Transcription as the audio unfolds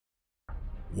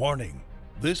Warning: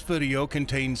 this video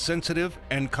contains sensitive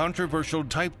and controversial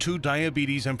type 2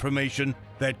 diabetes information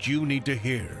that you need to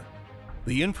hear.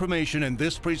 The information in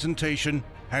this presentation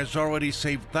has already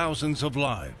saved thousands of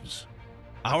lives.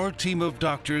 Our team of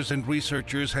doctors and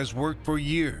researchers has worked for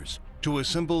years to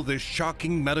assemble this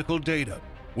shocking medical data,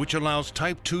 which allows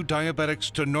type 2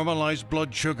 diabetics to normalize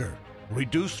blood sugar,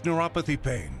 reduce neuropathy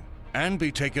pain, and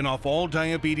be taken off all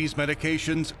diabetes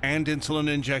medications and insulin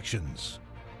injections.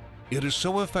 It is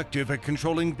so effective at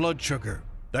controlling blood sugar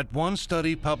that one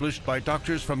study published by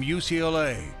doctors from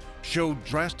UCLA showed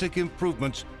drastic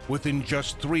improvements within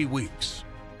just 3 weeks.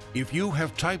 If you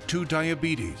have type 2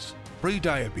 diabetes,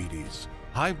 prediabetes,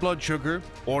 high blood sugar,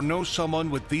 or know someone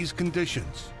with these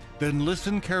conditions, then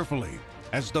listen carefully,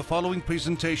 as the following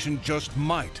presentation just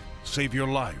might save your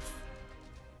life.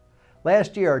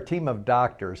 Last year, our team of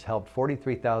doctors helped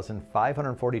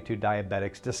 43,542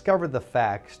 diabetics discover the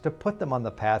facts to put them on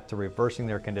the path to reversing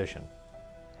their condition.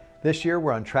 This year,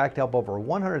 we're on track to help over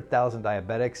 100,000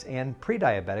 diabetics and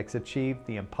pre-diabetics achieve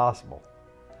the impossible.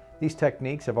 These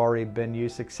techniques have already been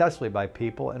used successfully by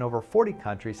people in over 40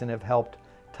 countries and have helped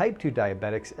type 2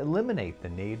 diabetics eliminate the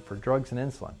need for drugs and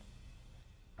insulin.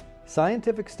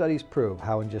 Scientific studies prove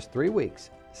how in just 3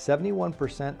 weeks,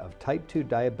 71% of type 2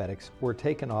 diabetics were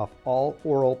taken off all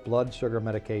oral blood sugar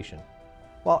medication,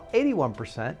 while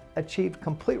 81% achieved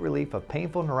complete relief of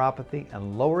painful neuropathy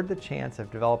and lowered the chance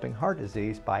of developing heart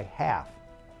disease by half.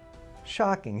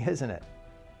 Shocking, isn't it?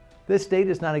 This data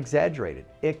is not exaggerated.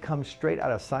 It comes straight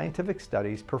out of scientific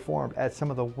studies performed at some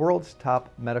of the world's top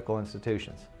medical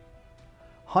institutions.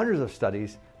 Hundreds of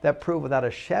studies that prove without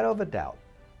a shadow of a doubt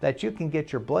that you can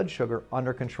get your blood sugar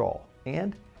under control,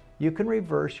 and you can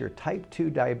reverse your type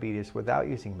 2 diabetes without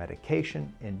using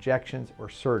medication, injections, or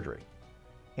surgery.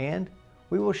 And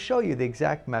we will show you the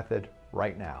exact method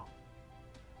right now.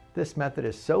 This method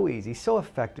is so easy, so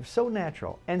effective, so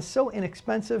natural, and so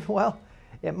inexpensive, well,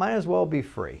 it might as well be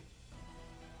free.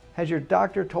 Has your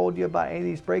doctor told you about any of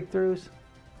these breakthroughs?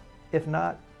 If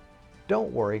not,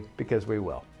 don't worry, because we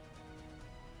will.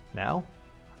 Now,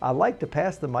 I'd like to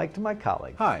pass the mic to my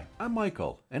colleague. Hi, I'm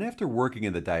Michael, and after working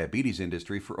in the diabetes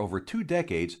industry for over 2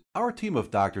 decades, our team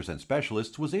of doctors and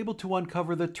specialists was able to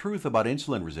uncover the truth about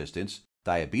insulin resistance,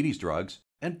 diabetes drugs,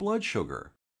 and blood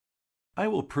sugar. I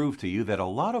will prove to you that a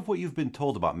lot of what you've been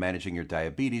told about managing your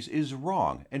diabetes is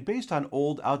wrong and based on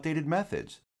old, outdated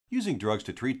methods. Using drugs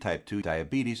to treat type 2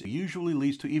 diabetes usually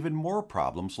leads to even more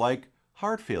problems like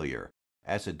heart failure,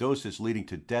 acidosis leading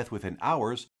to death within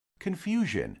hours,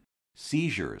 confusion,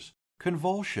 seizures,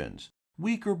 convulsions,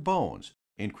 weaker bones,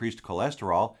 increased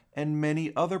cholesterol, and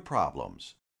many other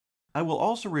problems. I will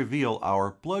also reveal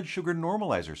our blood sugar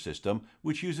normalizer system,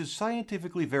 which uses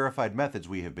scientifically verified methods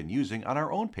we have been using on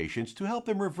our own patients to help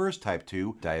them reverse type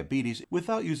 2 diabetes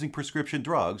without using prescription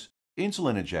drugs,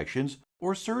 insulin injections,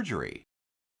 or surgery.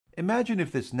 Imagine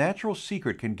if this natural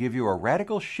secret can give you a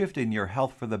radical shift in your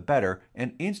health for the better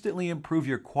and instantly improve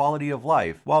your quality of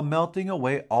life while melting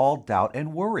away all doubt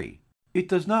and worry. It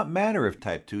does not matter if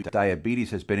type 2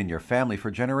 diabetes has been in your family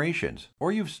for generations,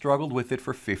 or you've struggled with it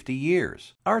for 50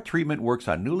 years. Our treatment works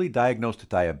on newly diagnosed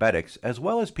diabetics as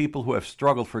well as people who have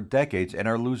struggled for decades and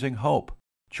are losing hope.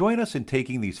 Join us in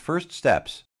taking these first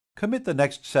steps. Commit the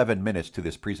next 7 minutes to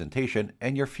this presentation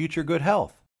and your future good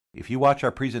health. If you watch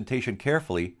our presentation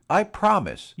carefully, I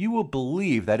promise you will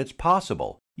believe that it's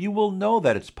possible. You will know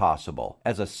that it's possible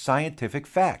as a scientific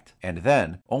fact. And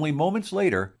then, only moments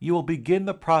later, you will begin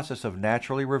the process of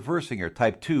naturally reversing your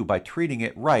type 2 by treating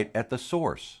it right at the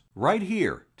source. Right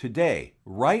here, today,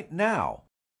 right now.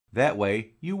 That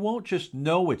way, you won't just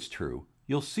know it's true.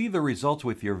 You'll see the results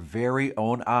with your very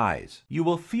own eyes. You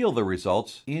will feel the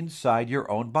results inside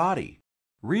your own body.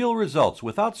 Real results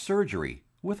without surgery,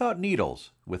 without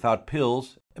needles, without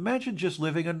pills. Imagine just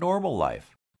living a normal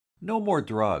life. No more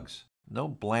drugs. No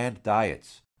bland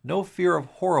diets, no fear of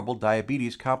horrible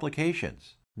diabetes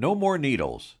complications, no more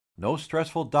needles, no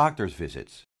stressful doctor's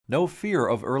visits, no fear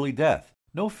of early death,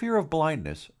 no fear of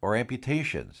blindness or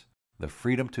amputations, the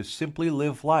freedom to simply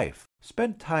live life,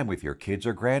 spend time with your kids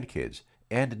or grandkids,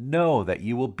 and know that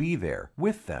you will be there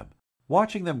with them,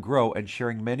 watching them grow and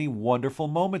sharing many wonderful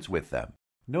moments with them.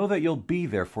 Know that you'll be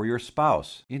there for your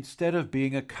spouse instead of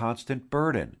being a constant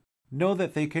burden. Know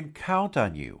that they can count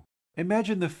on you.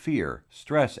 Imagine the fear,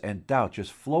 stress, and doubt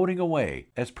just floating away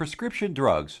as prescription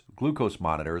drugs, glucose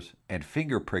monitors, and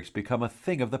finger pricks become a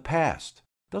thing of the past.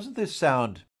 Doesn't this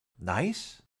sound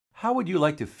nice? How would you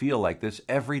like to feel like this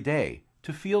every day,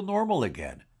 to feel normal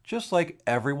again, just like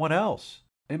everyone else?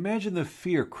 Imagine the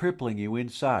fear crippling you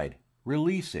inside,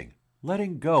 releasing,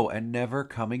 letting go, and never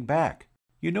coming back.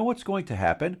 You know what's going to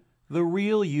happen? The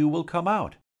real you will come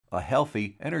out. A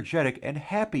healthy, energetic, and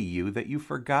happy you that you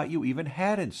forgot you even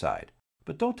had inside.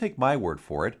 But don't take my word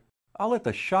for it. I'll let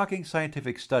the shocking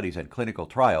scientific studies and clinical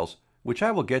trials, which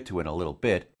I will get to in a little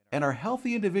bit, and our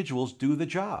healthy individuals do the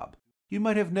job. You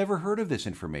might have never heard of this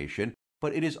information,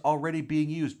 but it is already being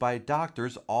used by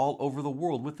doctors all over the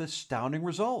world with astounding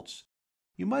results.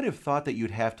 You might have thought that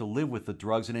you'd have to live with the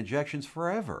drugs and injections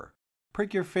forever.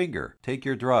 Prick your finger, take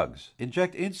your drugs,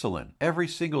 inject insulin every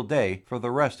single day for the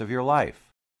rest of your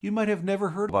life. You might have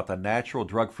never heard about the natural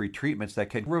drug-free treatments that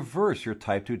can reverse your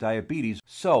type 2 diabetes,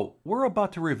 so we're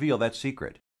about to reveal that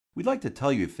secret. We'd like to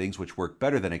tell you things which work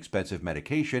better than expensive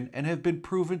medication and have been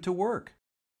proven to work.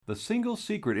 The single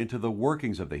secret into the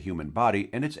workings of the human body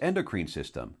and its endocrine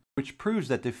system, which proves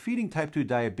that defeating type 2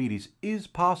 diabetes is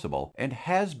possible and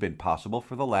has been possible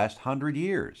for the last 100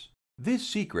 years. This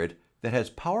secret, that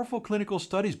has powerful clinical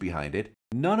studies behind it,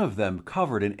 none of them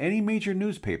covered in any major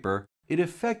newspaper, it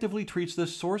effectively treats the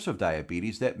source of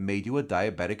diabetes that made you a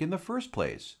diabetic in the first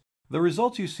place. The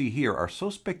results you see here are so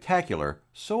spectacular,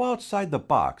 so outside the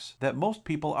box, that most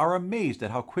people are amazed at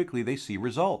how quickly they see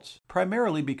results,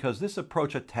 primarily because this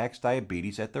approach attacks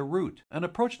diabetes at the root, an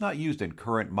approach not used in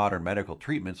current modern medical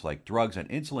treatments like drugs and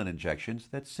insulin injections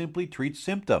that simply treat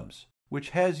symptoms,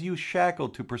 which has you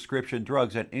shackled to prescription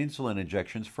drugs and insulin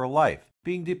injections for life,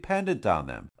 being dependent on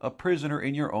them, a prisoner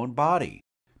in your own body.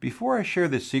 Before I share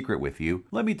this secret with you,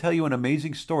 let me tell you an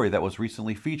amazing story that was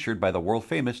recently featured by the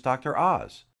world-famous Dr.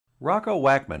 Oz. Rocco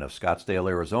Wackman of Scottsdale,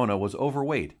 Arizona was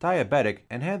overweight, diabetic,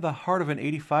 and had the heart of an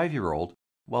 85-year-old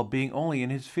while being only in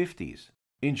his 50s.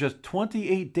 In just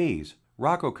 28 days,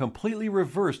 Rocco completely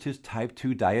reversed his type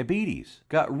 2 diabetes,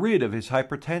 got rid of his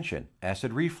hypertension,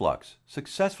 acid reflux,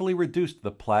 successfully reduced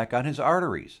the plaque on his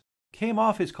arteries, came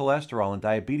off his cholesterol and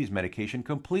diabetes medication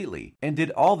completely, and did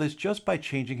all this just by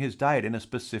changing his diet in a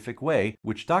specific way,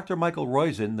 which Dr. Michael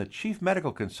Roizen, the chief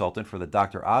medical consultant for the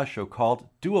Dr. Oz show, called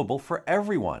doable for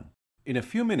everyone. In a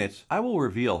few minutes, I will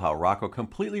reveal how Rocco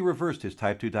completely reversed his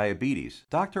type 2 diabetes.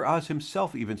 Dr. Oz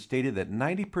himself even stated that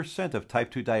 90% of type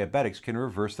 2 diabetics can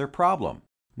reverse their problem.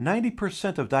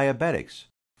 90% of diabetics,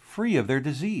 free of their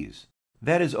disease.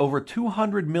 That is over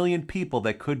 200 million people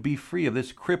that could be free of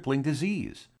this crippling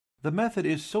disease. The method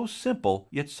is so simple,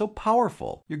 yet so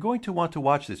powerful. You're going to want to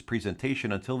watch this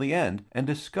presentation until the end and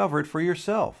discover it for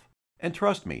yourself. And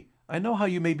trust me, I know how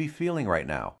you may be feeling right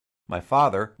now. My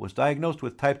father was diagnosed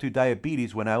with type 2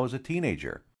 diabetes when I was a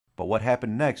teenager. But what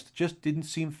happened next just didn't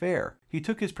seem fair. He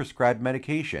took his prescribed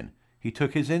medication. He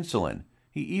took his insulin.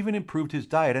 He even improved his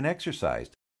diet and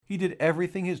exercised. He did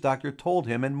everything his doctor told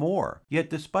him and more. Yet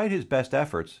despite his best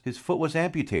efforts, his foot was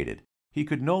amputated. He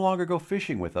could no longer go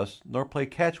fishing with us, nor play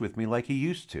catch with me like he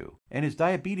used to, and his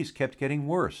diabetes kept getting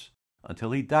worse,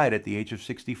 until he died at the age of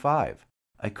 65.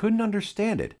 I couldn't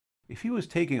understand it. If he was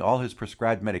taking all his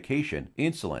prescribed medication,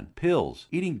 insulin, pills,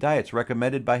 eating diets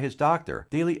recommended by his doctor,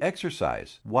 daily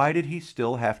exercise, why did he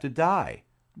still have to die?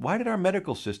 Why did our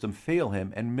medical system fail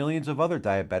him and millions of other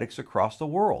diabetics across the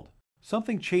world?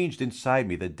 Something changed inside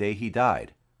me the day he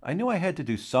died. I knew I had to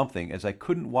do something, as I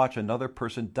couldn't watch another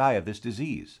person die of this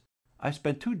disease. I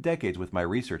spent 2 decades with my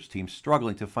research team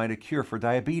struggling to find a cure for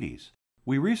diabetes.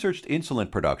 We researched insulin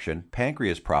production,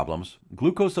 pancreas problems,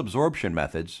 glucose absorption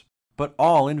methods, but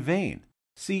all in vain.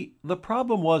 See, the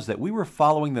problem was that we were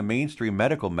following the mainstream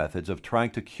medical methods of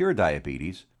trying to cure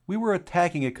diabetes. We were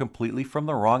attacking it completely from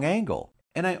the wrong angle.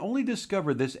 And I only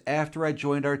discovered this after I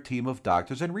joined our team of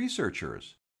doctors and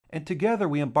researchers. And together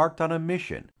we embarked on a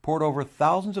mission, poured over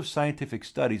thousands of scientific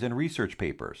studies and research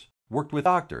papers, worked with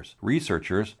doctors,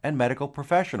 researchers, and medical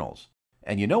professionals.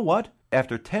 And you know what?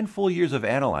 After 10 full years of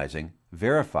analyzing,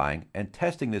 verifying, and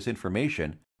testing this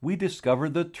information, we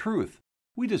discovered the truth.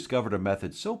 We discovered a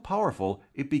method so powerful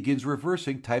it begins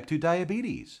reversing type 2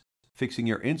 diabetes, fixing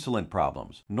your insulin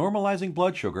problems, normalizing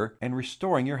blood sugar, and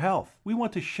restoring your health. We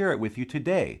want to share it with you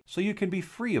today so you can be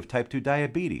free of type 2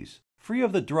 diabetes, free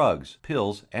of the drugs,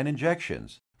 pills, and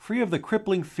injections, free of the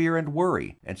crippling fear and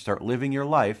worry, and start living your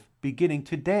life beginning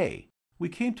today. We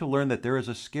came to learn that there is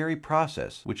a scary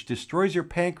process which destroys your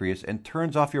pancreas and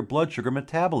turns off your blood sugar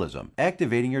metabolism,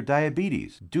 activating your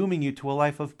diabetes, dooming you to a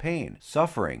life of pain,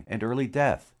 suffering, and early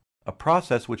death. A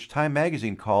process which Time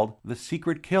magazine called the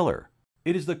secret killer.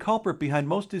 It is the culprit behind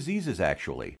most diseases,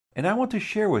 actually. And I want to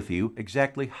share with you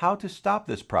exactly how to stop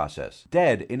this process,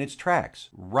 dead in its tracks,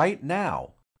 right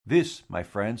now. This, my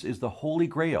friends, is the Holy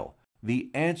Grail,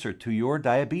 the answer to your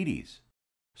diabetes.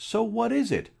 So what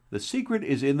is it? The secret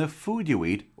is in the food you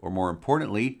eat, or more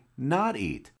importantly, not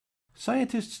eat.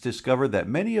 Scientists discovered that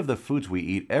many of the foods we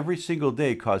eat every single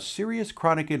day cause serious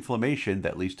chronic inflammation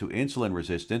that leads to insulin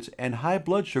resistance and high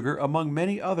blood sugar, among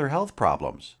many other health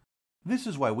problems. This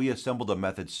is why we assembled a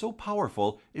method so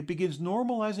powerful it begins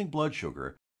normalizing blood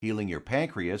sugar, healing your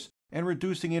pancreas, and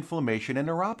reducing inflammation and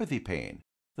neuropathy pain.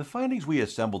 The findings we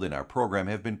assembled in our program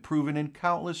have been proven in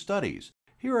countless studies.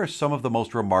 Here are some of the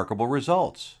most remarkable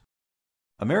results.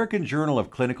 American Journal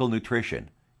of Clinical Nutrition.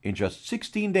 In just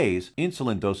 16 days,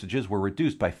 insulin dosages were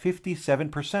reduced by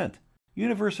 57%.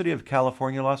 University of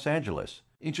California, Los Angeles.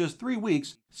 In just 3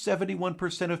 weeks,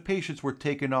 71% of patients were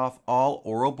taken off all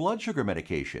oral blood sugar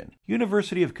medication.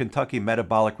 University of Kentucky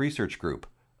Metabolic Research Group.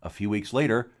 A few weeks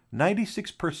later,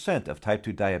 96% of type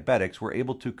 2 diabetics were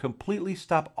able to completely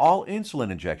stop all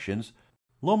insulin injections.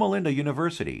 Loma Linda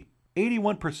University.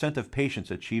 81% of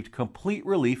patients achieved complete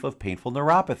relief of painful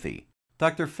neuropathy.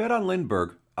 Dr. Ferran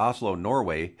Lindberg, Oslo,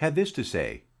 Norway, had this to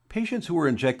say: patients who were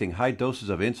injecting high doses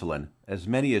of insulin, as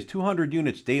many as 200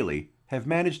 units daily, have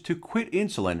managed to quit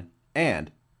insulin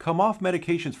and come off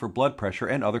medications for blood pressure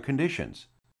and other conditions.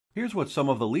 Here's what some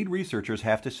of the lead researchers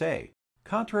have to say.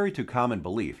 Contrary to common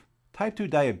belief, type 2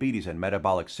 diabetes and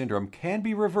metabolic syndrome can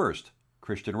be reversed.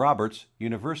 Christian Roberts,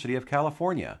 University of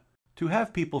California. To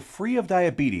have people free of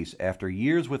diabetes after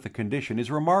years with the condition is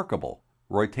remarkable.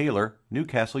 Roy Taylor,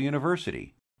 Newcastle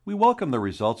University. We welcome the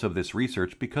results of this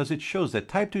research because it shows that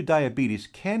type 2 diabetes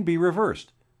can be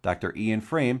reversed. Dr. Ian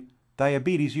Frame,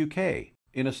 Diabetes UK.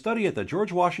 In a study at the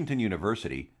George Washington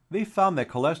University, they found that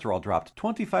cholesterol dropped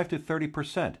 25 to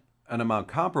 30%, an amount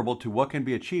comparable to what can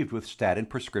be achieved with statin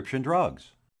prescription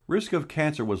drugs. Risk of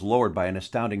cancer was lowered by an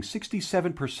astounding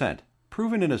 67%,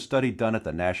 proven in a study done at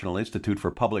the National Institute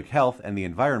for Public Health and the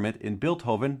Environment in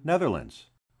Bilthoven, Netherlands.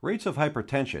 Rates of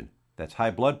hypertension, that's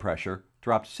high blood pressure,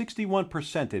 dropped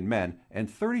 61% in men and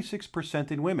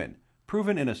 36% in women,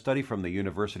 proven in a study from the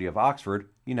University of Oxford,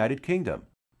 United Kingdom.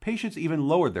 Patients even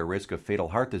lowered their risk of fatal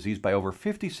heart disease by over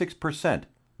 56%,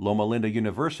 Loma Linda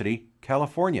University,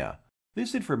 California.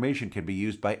 This information can be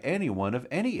used by anyone of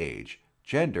any age,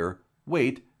 gender,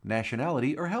 weight,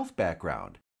 nationality, or health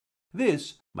background.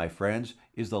 This, my friends,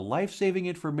 is the life-saving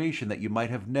information that you might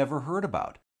have never heard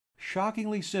about.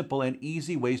 Shockingly simple and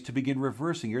easy ways to begin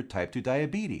reversing your type 2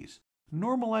 diabetes,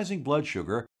 normalizing blood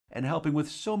sugar, and helping with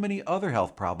so many other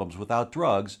health problems without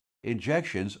drugs,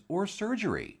 injections, or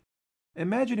surgery.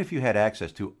 Imagine if you had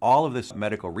access to all of this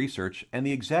medical research and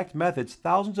the exact methods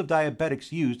thousands of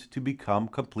diabetics used to become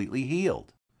completely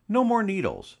healed. No more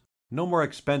needles. No more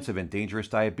expensive and dangerous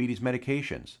diabetes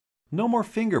medications. No more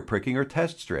finger pricking or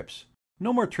test strips.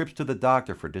 No more trips to the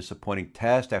doctor for disappointing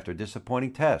test after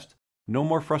disappointing test. No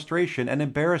more frustration and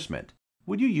embarrassment.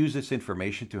 Would you use this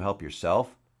information to help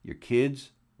yourself, your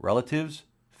kids, relatives,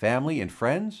 family, and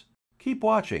friends? Keep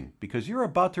watching because you're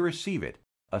about to receive it.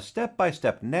 A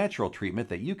step-by-step natural treatment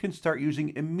that you can start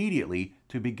using immediately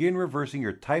to begin reversing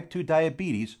your type 2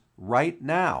 diabetes right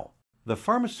now. The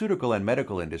pharmaceutical and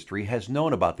medical industry has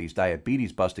known about these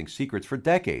diabetes-busting secrets for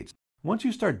decades. Once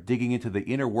you start digging into the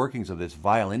inner workings of this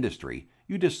vile industry,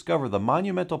 you discover the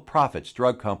monumental profits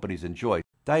drug companies enjoy.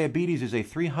 Diabetes is a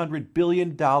 $300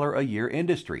 billion a year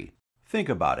industry. Think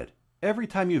about it. Every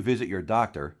time you visit your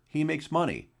doctor, he makes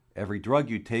money. Every drug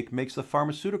you take makes the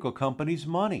pharmaceutical companies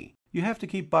money. You have to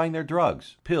keep buying their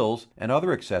drugs, pills, and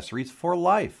other accessories for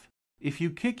life. If you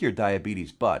kick your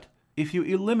diabetes butt, if you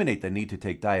eliminate the need to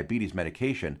take diabetes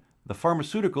medication, the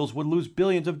pharmaceuticals would lose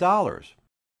billions of dollars.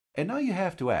 And now you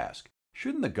have to ask,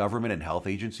 shouldn't the government and health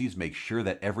agencies make sure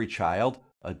that every child,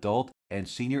 adult, and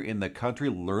senior in the country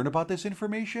learn about this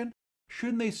information?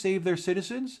 Shouldn't they save their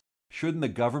citizens? Shouldn't the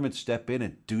government step in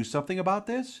and do something about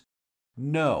this?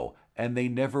 No, and they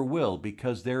never will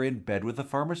because they're in bed with the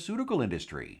pharmaceutical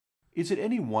industry. Is it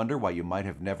any wonder why you might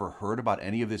have never heard about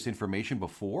any of this information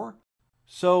before?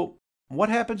 So, what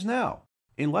happens now?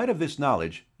 In light of this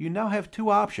knowledge, you now have two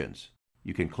options.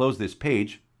 You can close this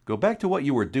page, go back to what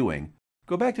you were doing,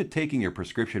 go back to taking your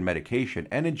prescription medication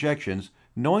and injections,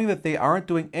 knowing that they aren't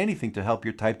doing anything to help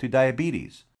your type 2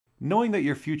 diabetes. Knowing that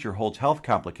your future holds health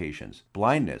complications,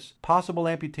 blindness, possible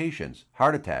amputations,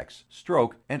 heart attacks,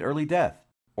 stroke, and early death.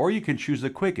 Or you can choose the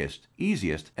quickest,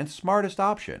 easiest, and smartest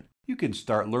option. You can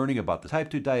start learning about the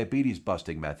type 2 diabetes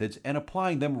busting methods and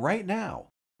applying them right now.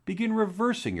 Begin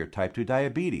reversing your type 2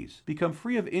 diabetes. Become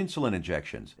free of insulin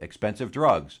injections, expensive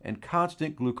drugs, and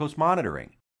constant glucose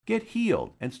monitoring. Get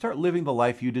healed and start living the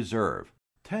life you deserve.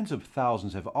 Tens of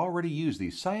thousands have already used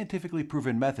these scientifically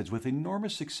proven methods with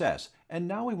enormous success, and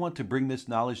now we want to bring this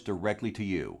knowledge directly to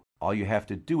you. All you have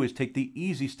to do is take the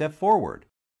easy step forward.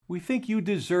 We think you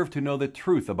deserve to know the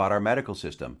truth about our medical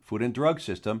system, food and drug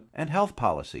system, and health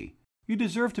policy. You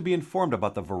deserve to be informed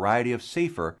about the variety of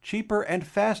safer, cheaper, and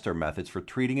faster methods for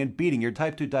treating and beating your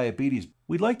type 2 diabetes.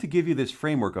 We'd like to give you this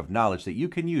framework of knowledge that you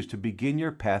can use to begin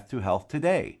your path to health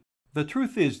today. The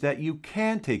truth is that you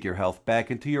can take your health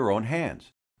back into your own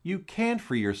hands. You can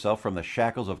free yourself from the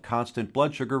shackles of constant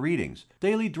blood sugar readings,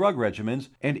 daily drug regimens,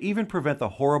 and even prevent the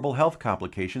horrible health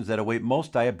complications that await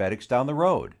most diabetics down the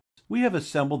road. We have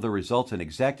assembled the results and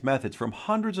exact methods from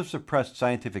hundreds of suppressed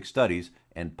scientific studies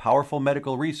and powerful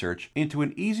medical research into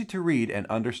an easy-to-read and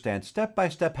understand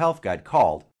step-by-step health guide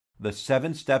called The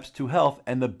 7 Steps to Health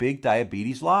and the Big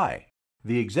Diabetes Lie.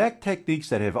 The exact techniques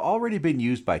that have already been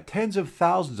used by tens of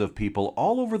thousands of people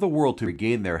all over the world to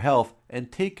regain their health and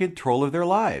take control of their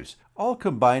lives, all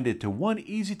combined into one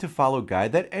easy-to-follow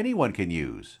guide that anyone can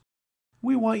use.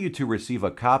 We want you to receive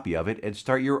a copy of it and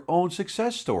start your own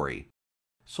success story.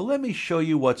 So let me show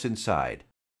you what's inside.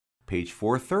 Page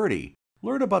 430.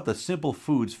 Learn about the simple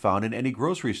foods found in any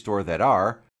grocery store that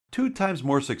are 2 times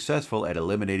more successful at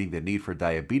eliminating the need for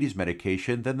diabetes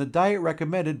medication than the diet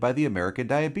recommended by the American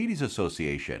Diabetes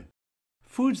Association.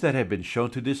 Foods that have been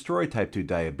shown to destroy type 2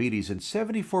 diabetes in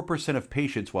 74% of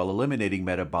patients while eliminating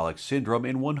metabolic syndrome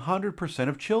in 100%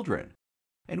 of children.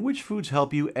 And which foods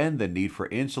help you end the need for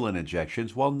insulin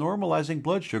injections while normalizing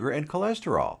blood sugar and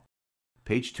cholesterol.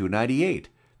 Page 298.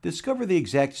 Discover the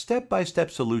exact step-by-step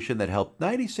solution that helped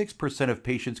 96% of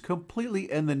patients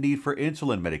completely end the need for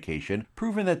insulin medication,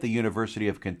 proven at the University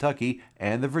of Kentucky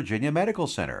and the Virginia Medical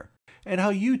Center, and how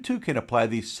you too can apply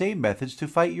these same methods to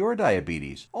fight your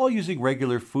diabetes, all using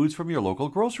regular foods from your local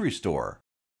grocery store.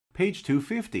 Page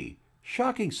 250.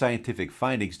 Shocking scientific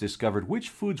findings discovered which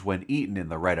foods, when eaten in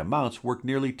the right amounts, work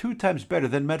nearly 2 times better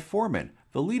than metformin,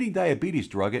 the leading diabetes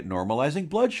drug at normalizing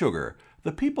blood sugar.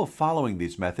 The people following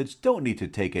these methods don't need to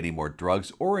take any more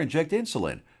drugs or inject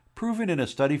insulin, proven in a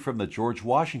study from the George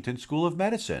Washington School of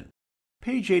Medicine.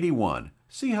 Page 81.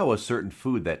 See how a certain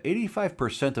food that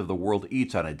 85% of the world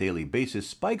eats on a daily basis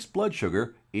spikes blood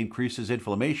sugar, increases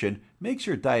inflammation, makes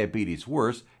your diabetes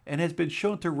worse, and has been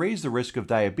shown to raise the risk of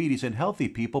diabetes in healthy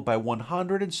people by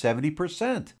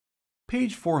 170%.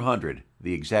 Page 400.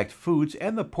 The exact foods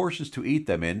and the portions to eat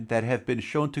them in that have been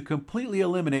shown to completely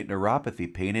eliminate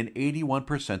neuropathy pain in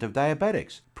 81% of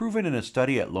diabetics, proven in a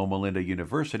study at Loma Linda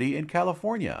University in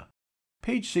California.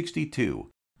 Page 62.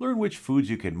 Learn which foods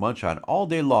you can munch on all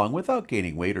day long without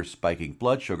gaining weight or spiking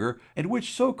blood sugar, and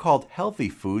which so-called healthy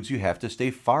foods you have to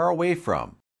stay far away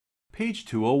from. Page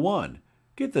 201.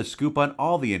 Get the scoop on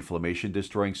all the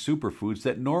inflammation-destroying superfoods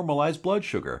that normalize blood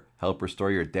sugar, help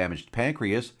restore your damaged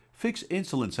pancreas, fix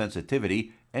insulin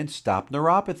sensitivity, and stop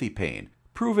neuropathy pain,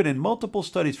 proven in multiple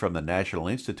studies from the National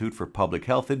Institute for Public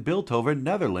Health in Bilthoven,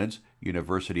 Netherlands,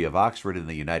 University of Oxford in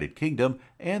the United Kingdom,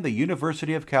 and the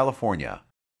University of California.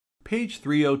 Page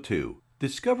 302.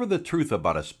 Discover the truth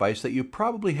about a spice that you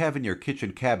probably have in your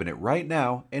kitchen cabinet right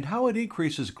now and how it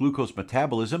increases glucose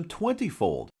metabolism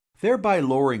 20-fold, thereby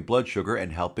lowering blood sugar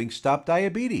and helping stop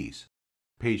diabetes.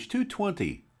 Page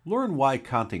 220. Learn why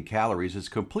counting calories is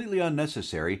completely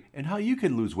unnecessary and how you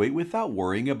can lose weight without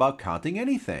worrying about counting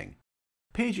anything.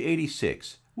 Page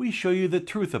 86. We show you the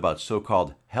truth about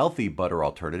so-called healthy butter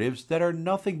alternatives that are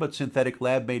nothing but synthetic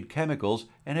lab-made chemicals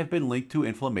and have been linked to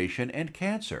inflammation and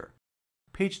cancer.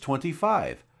 Page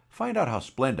 25. Find out how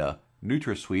Splenda,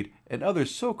 NutraSweet, and other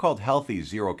so-called healthy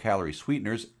zero-calorie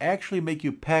sweeteners actually make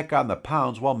you pack on the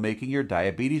pounds while making your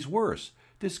diabetes worse.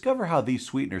 Discover how these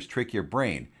sweeteners trick your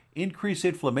brain, increase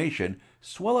inflammation,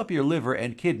 swell up your liver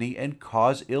and kidney, and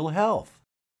cause ill health.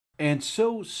 And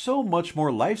so much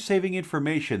more life-saving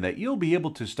information that you'll be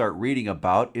able to start reading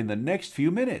about in the next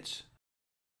few minutes.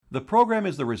 The program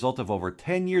is the result of over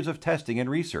 10 years of testing and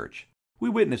research. We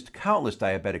witnessed countless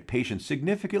diabetic patients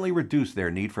significantly reduce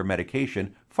their need for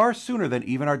medication far sooner than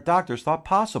even our doctors thought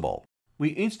possible. We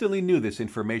instantly knew this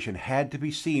information had to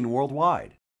be seen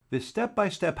worldwide. This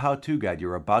step-by-step how-to guide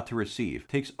you're about to receive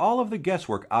takes all of the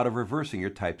guesswork out of reversing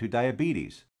your type 2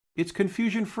 diabetes. It's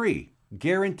confusion-free,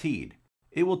 guaranteed.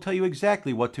 It will tell you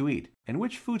exactly what to eat and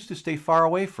which foods to stay far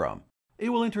away from. It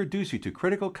will introduce you to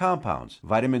critical compounds,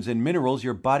 vitamins and minerals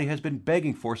your body has been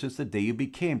begging for since the day you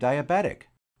became diabetic.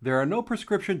 There are no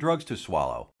prescription drugs to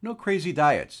swallow, no crazy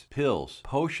diets, pills,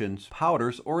 potions,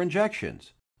 powders, or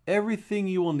injections. Everything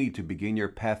you will need to begin your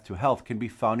path to health can be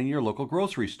found in your local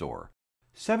grocery store.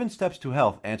 7 Steps to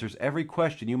Health answers every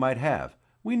question you might have.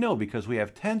 We know because we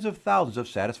have tens of thousands of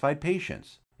satisfied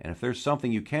patients. And if there's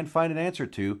something you can't find an answer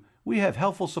to, we have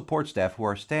helpful support staff who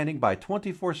are standing by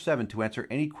 24/7 to answer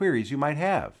any queries you might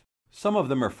have. Some of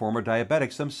them are former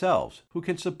diabetics themselves, who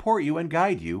can support you and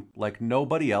guide you like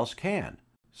nobody else can.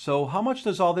 So how much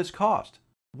does all this cost?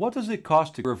 What does it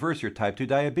cost to reverse your type 2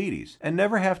 diabetes and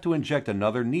never have to inject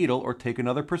another needle or take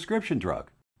another prescription drug?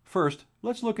 First,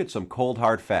 let's look at some cold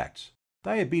hard facts.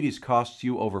 Diabetes costs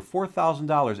you over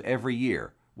 $4,000 every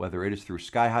year, whether it is through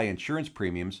sky-high insurance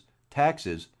premiums,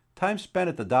 taxes, time spent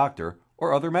at the doctor,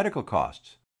 or other medical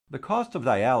costs. The cost of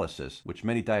dialysis, which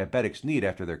many diabetics need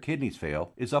after their kidneys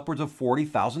fail, is upwards of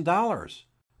 $40,000.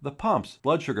 The pumps,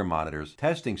 blood sugar monitors,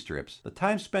 testing strips, the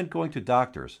time spent going to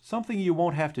doctors, something you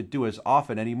won't have to do as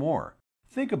often anymore.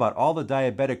 Think about all the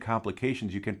diabetic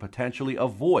complications you can potentially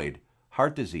avoid: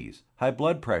 heart disease, high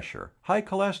blood pressure, high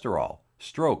cholesterol,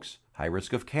 strokes, high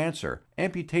risk of cancer,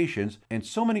 amputations, and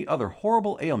so many other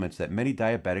horrible ailments that many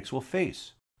diabetics will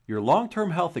face. Your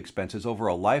long-term health expenses over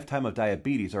a lifetime of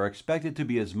diabetes are expected to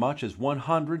be as much as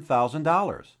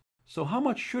 $100,000. So how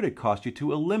much should it cost you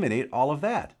to eliminate all of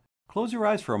that? Close your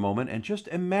eyes for a moment and just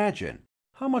imagine.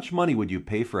 How much money would you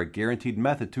pay for a guaranteed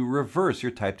method to reverse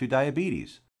your type 2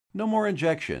 diabetes? No more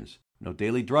injections, no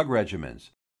daily drug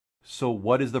regimens. So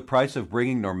what is the price of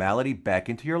bringing normality back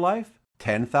into your life?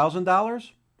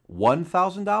 $10,000?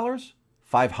 $1,000?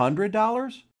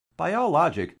 $500? By all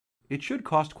logic, it should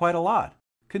cost quite a lot.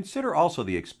 Consider also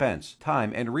the expense,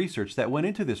 time, and research that went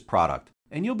into this product,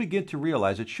 and you'll begin to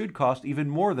realize it should cost even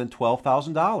more than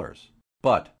 $12,000.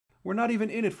 But we're not even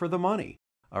in it for the money.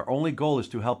 Our only goal is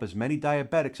to help as many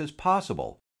diabetics as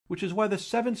possible, which is why the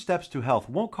 7 Steps to Health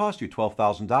won't cost you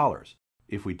 $12,000.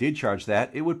 If we did charge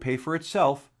that, it would pay for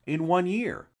itself in 1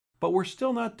 year. But we're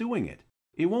still not doing it.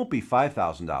 It won't be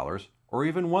 $5,000 or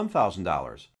even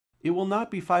 $1,000. It will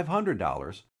not be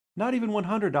 $500, not even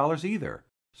 $100 either.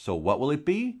 So what will it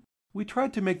be? We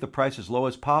tried to make the price as low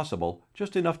as possible,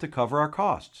 just enough to cover our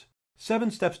costs. 7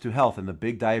 Steps to Health and the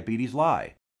Big Diabetes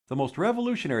Lie, the most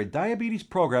revolutionary diabetes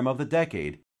program of the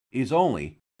decade, is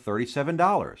only $37.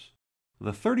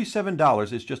 The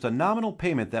 $37 is just a nominal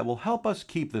payment that will help us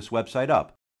keep this website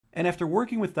up. And after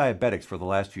working with diabetics for the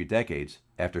last few decades,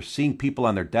 after seeing people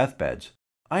on their deathbeds,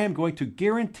 I am going to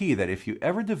guarantee that if you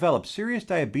ever develop serious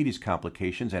diabetes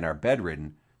complications and are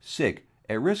bedridden, sick,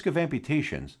 at risk of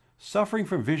amputations, suffering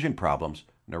from vision problems,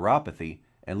 neuropathy,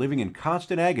 and living in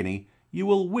constant agony, you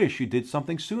will wish you did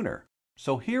something sooner.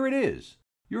 So here it is,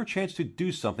 your chance to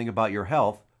do something about your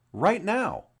health right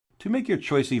now. To make your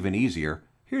choice even easier,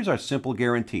 here's our simple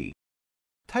guarantee.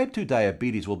 Type 2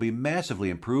 diabetes will be massively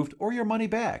improved or your money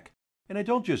back. And I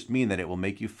don't just mean that it will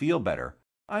make you feel better.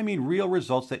 I mean real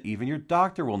results that even your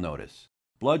doctor will notice.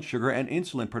 Blood sugar and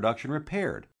insulin production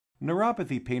repaired,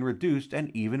 neuropathy pain reduced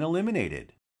and even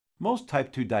eliminated. Most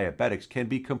type 2 diabetics can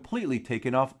be completely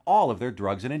taken off all of their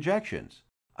drugs and injections.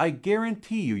 I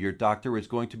guarantee you your doctor is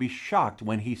going to be shocked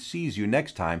when he sees you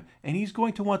next time, and he's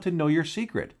going to want to know your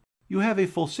secret. You have a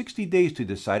full 60 days to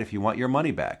decide if you want your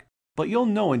money back, but you'll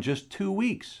know in just 2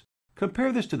 weeks.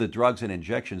 Compare this to the drugs and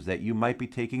injections that you might be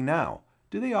taking now.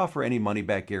 Do they offer any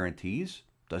money-back guarantees?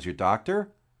 Does your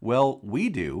doctor? Well, we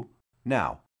do.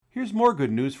 Now, here's more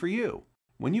good news for you.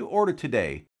 When you order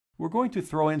today, we're going to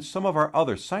throw in some of our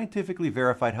other scientifically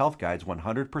verified health guides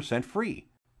 100% free.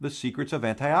 The Secrets of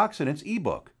Antioxidants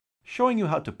ebook, showing you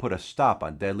how to put a stop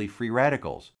on deadly free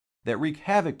radicals that wreak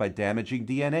havoc by damaging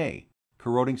DNA,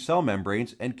 corroding cell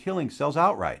membranes, and killing cells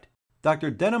outright.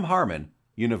 Dr. Denham Harmon,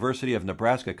 University of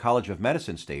Nebraska College of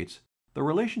Medicine states, the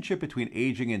relationship between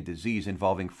aging and disease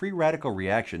involving free radical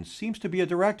reactions seems to be a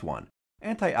direct one.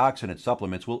 Antioxidant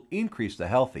supplements will increase the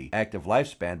healthy, active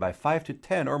lifespan by 5 to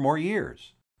 10 or more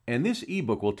years. And this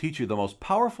ebook will teach you the most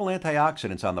powerful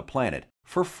antioxidants on the planet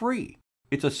for free.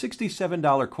 It's a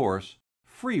 $67 course,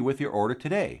 free with your order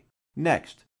today.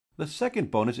 Next, the second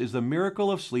bonus is the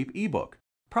Miracle of Sleep ebook.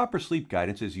 Proper sleep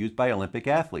guidance is used by Olympic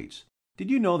athletes.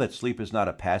 Did you know that sleep is not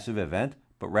a passive event,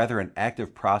 but rather an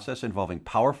active process involving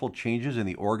powerful changes in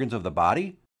the organs of the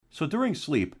body? So during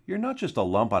sleep, you're not just a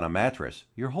lump on a mattress.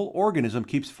 Your whole organism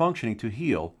keeps functioning to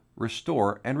heal,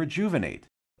 restore, and rejuvenate.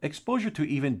 Exposure to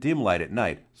even dim light at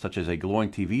night, such as a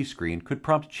glowing TV screen, could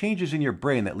prompt changes in your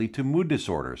brain that lead to mood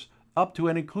disorders, up to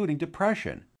and including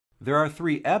depression. There are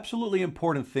 3 absolutely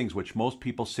important things which most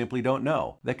people simply don't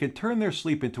know that can turn their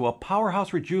sleep into a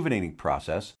powerhouse rejuvenating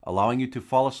process, allowing you to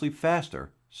fall asleep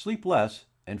faster, sleep less,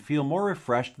 and feel more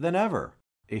refreshed than ever.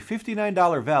 A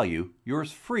 $59 value,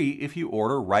 yours free if you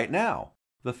order right now.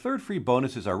 The third free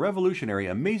bonus is our revolutionary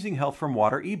Amazing Health from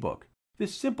Water ebook.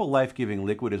 This simple life-giving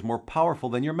liquid is more powerful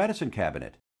than your medicine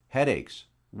cabinet. Headaches,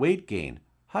 weight gain,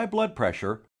 high blood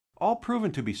pressure, all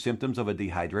proven to be symptoms of a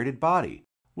dehydrated body.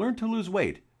 Learn to lose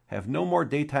weight, have no more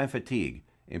daytime fatigue,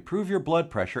 improve your blood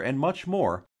pressure, and much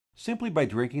more simply by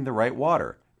drinking the right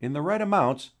water, in the right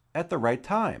amounts, at the right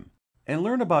time. And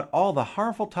learn about all the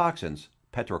harmful toxins,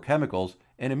 petrochemicals,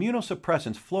 and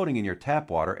immunosuppressants floating in your tap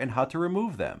water and how to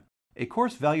remove them. A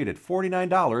course valued at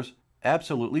 $49,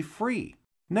 absolutely free.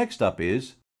 Next up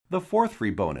is the fourth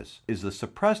free bonus is the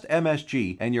Suppressed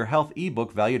MSG and Your Health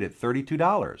ebook valued at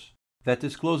 $32. That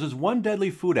discloses one deadly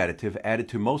food additive added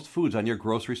to most foods on your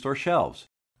grocery store shelves,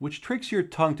 which tricks your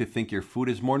tongue to think your food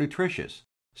is more nutritious,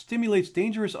 stimulates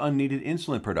dangerous unneeded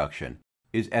insulin production,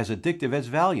 is as addictive as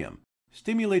Valium,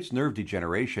 stimulates nerve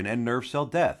degeneration and nerve cell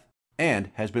death,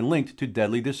 and has been linked to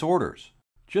deadly disorders.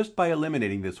 Just by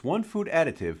eliminating this one food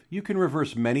additive, you can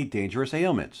reverse many dangerous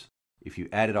ailments. If you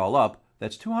add it all up,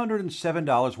 that's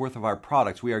 $207 worth of our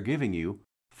products we are giving you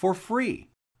for free.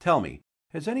 Tell me,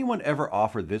 has anyone ever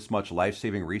offered this much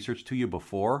life-saving research to you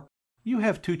before? You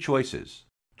have two choices.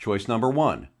 Choice number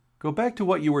one, go back to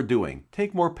what you were doing,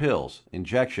 take more pills,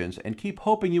 injections, and keep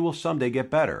hoping you will someday get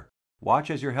better.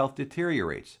 Watch as your health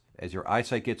deteriorates, as your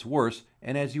eyesight gets worse,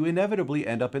 and as you inevitably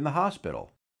end up in the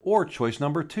hospital. Or choice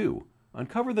number two,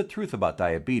 uncover the truth about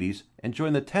diabetes and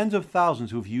join the tens of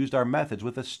thousands who've used our methods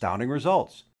with astounding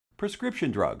results. Prescription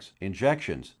drugs,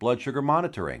 injections, blood sugar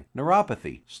monitoring,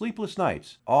 neuropathy, sleepless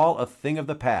nights, all a thing of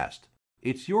the past.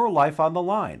 It's your life on the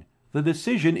line. The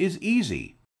decision is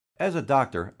easy. As a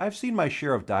doctor, I've seen my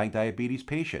share of dying diabetes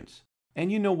patients.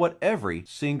 And you know what every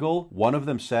single one of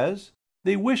them says?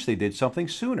 They wish they did something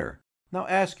sooner. Now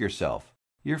ask yourself,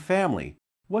 your family,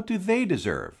 what do they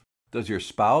deserve? Does your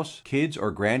spouse, kids,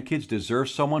 or grandkids deserve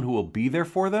someone who will be there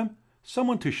for them?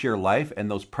 Someone to share life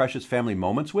and those precious family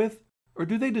moments with? Or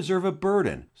do they deserve a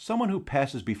burden, someone who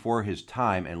passes before his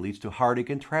time and leads to heartache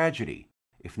and tragedy?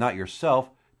 If not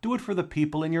yourself, do it for the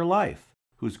people in your life.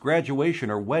 Whose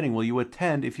graduation or wedding will you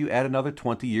attend if you add another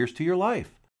 20 years to your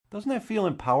life? Doesn't that feel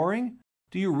empowering?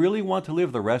 Do you really want to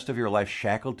live the rest of your life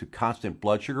shackled to constant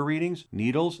blood sugar readings,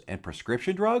 needles, and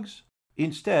prescription drugs?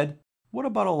 Instead, what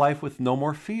about a life with no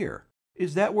more fear?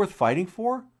 Is that worth fighting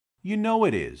for? You know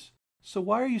it is. So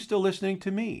why are you still listening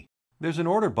to me? There's an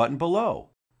order button below.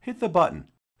 Hit the button,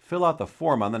 fill out the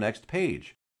form on the next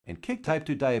page, and kick type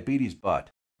 2 diabetes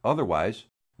butt. Otherwise,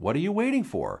 what are you waiting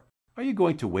for? Are you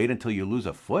going to wait until you lose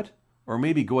a foot? Or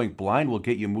maybe going blind will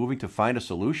get you moving to find a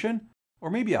solution?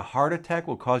 Or maybe a heart attack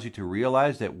will cause you to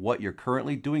realize that what you're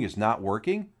currently doing is not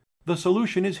working? The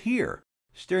solution is here,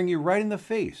 staring you right in the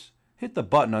face. Hit the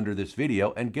button under this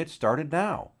video and get started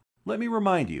now. Let me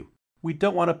remind you, we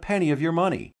don't want a penny of your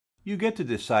money. You get to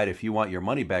decide if you want your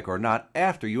money back or not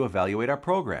after you evaluate our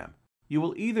program. You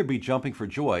will either be jumping for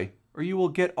joy or you will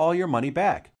get all your money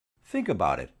back. Think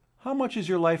about it. How much is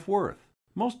your life worth?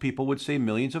 Most people would say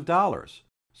millions of dollars.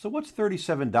 So what's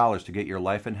 $37 to get your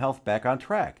life and health back on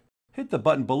track? Hit the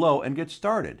button below and get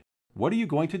started. What are you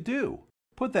going to do?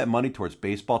 Put that money towards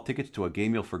baseball tickets to a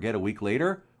game you'll forget a week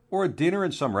later? Or a dinner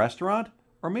in some restaurant?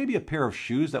 Or maybe a pair of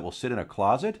shoes that will sit in a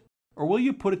closet? Or will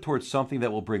you put it towards something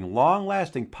that will bring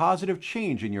long-lasting positive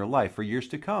change in your life for years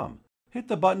to come? Hit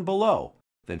the button below,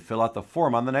 then fill out the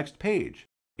form on the next page.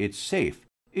 It's safe.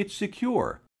 It's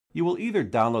secure. You will either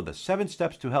download the 7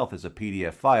 Steps to Health as a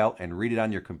PDF file and read it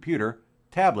on your computer,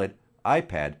 tablet,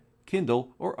 iPad,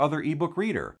 Kindle, or other ebook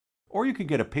reader. Or you can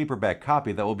get a paperback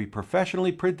copy that will be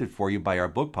professionally printed for you by our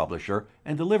book publisher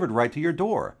and delivered right to your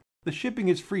door. The shipping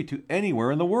is free to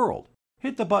anywhere in the world.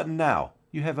 Hit the button now.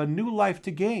 You have a new life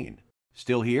to gain.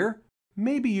 Still here?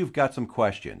 Maybe you've got some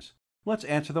questions. Let's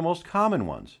answer the most common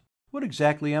ones. What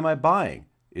exactly am I buying?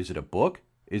 Is it a book?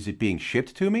 Is it being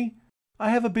shipped to me? I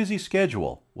have a busy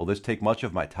schedule. Will this take much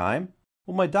of my time?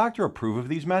 Will my doctor approve of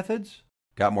these methods?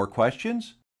 Got more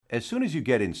questions? As soon as you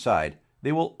get inside,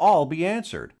 they will all be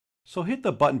answered. So hit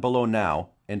the button below now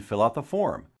and fill out the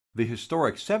form. The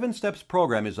historic 7 Steps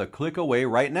program is a click away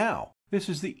right now. This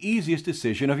is the easiest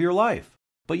decision of your life.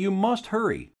 But you must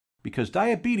hurry, because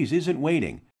diabetes isn't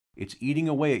waiting. It's eating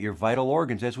away at your vital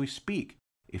organs as we speak.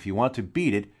 If you want to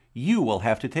beat it, you will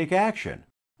have to take action.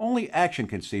 Only action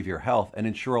can save your health and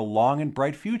ensure a long and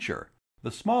bright future.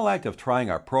 The small act of trying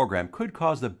our program could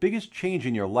cause the biggest change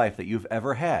in your life that you've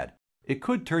ever had. It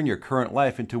could turn your current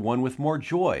life into one with more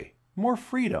joy, more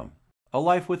freedom, a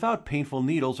life without painful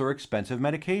needles or expensive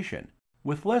medication,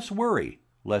 with less worry,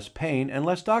 less pain, and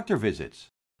less doctor visits.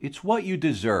 It's what you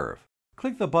deserve.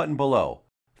 Click the button below,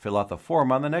 fill out the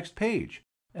form on the next page,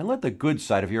 and let the good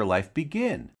side of your life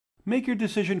begin. Make your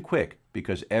decision quick,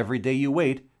 because every day you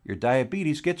wait, your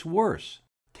diabetes gets worse.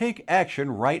 Take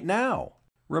action right now.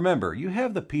 Remember, you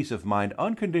have the peace of mind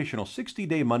unconditional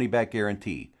 60-day money-back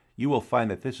guarantee. You will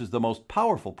find that this is the most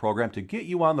powerful program to get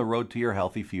you on the road to your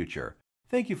healthy future.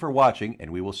 Thank you for watching, and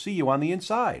we will see you on the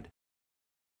inside.